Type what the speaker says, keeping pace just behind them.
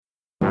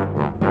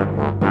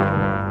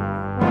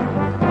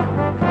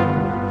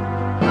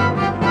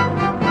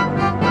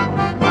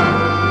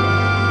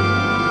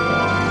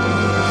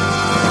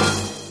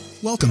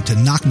welcome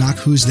to Knock Knock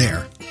Who's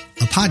There,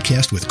 a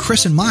podcast with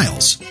Chris and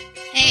Miles.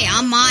 Hey,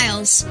 I'm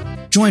Miles.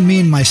 Join me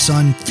and my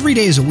son 3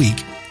 days a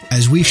week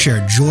as we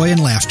share joy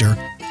and laughter,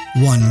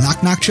 one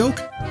knock-knock joke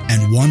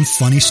and one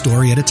funny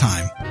story at a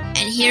time.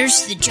 And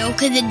here's the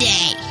joke of the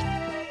day.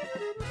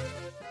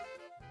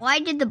 Why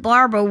did the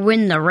barber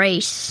win the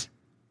race?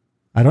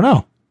 I don't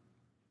know.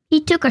 He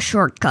took a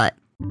shortcut.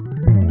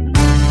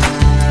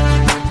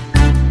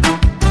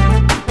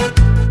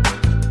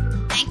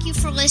 Thank you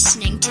for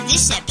listening to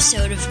this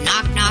episode of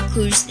Knock Knock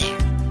Who's There,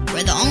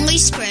 where the only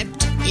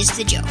script is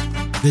the joke.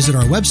 Visit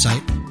our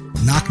website,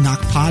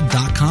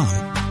 knockknockpod.com,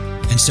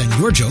 and send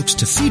your jokes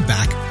to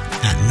feedback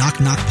at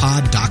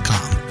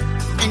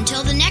knockknockpod.com.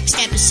 Until the next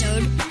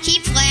episode,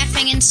 keep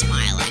laughing and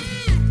smiling.